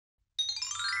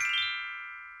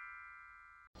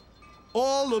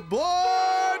All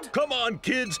aboard! Come on,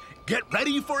 kids. Get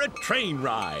ready for a train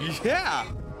ride. Yeah!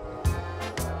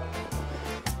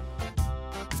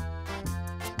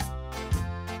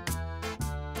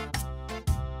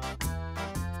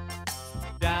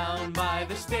 Down by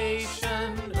the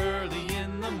station early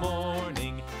in the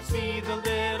morning, see the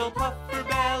little puffer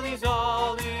bellies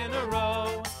all in a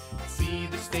row. See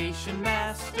the station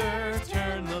master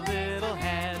turn the little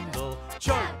handle.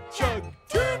 Chug, chug,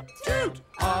 toot, toot,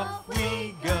 off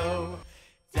we go.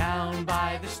 Down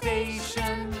by the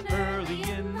station early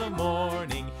in the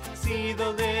morning, see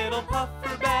the little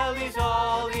puffer bellies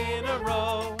all in a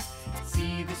row.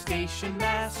 See the station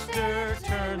master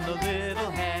turn the little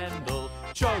handle.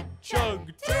 Chug,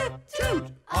 chug, toot,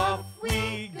 toot, off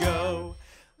we go.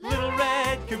 Little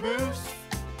red caboose,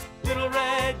 little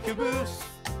red caboose,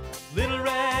 little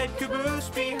red caboose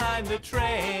behind the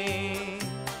train.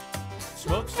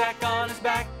 Smokestack on his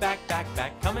back, back, back,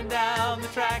 back, coming down the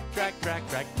track, track, track,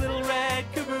 track. Little red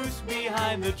caboose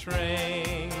behind the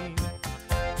train.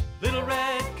 Little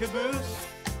red caboose,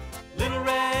 little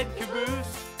red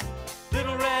caboose,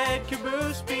 little red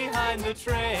caboose behind the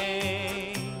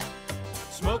train.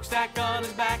 Smokestack on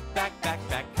his back, back, back,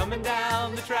 back, coming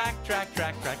down the track, track,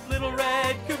 track, track. Little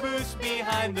red caboose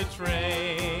behind the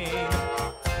train.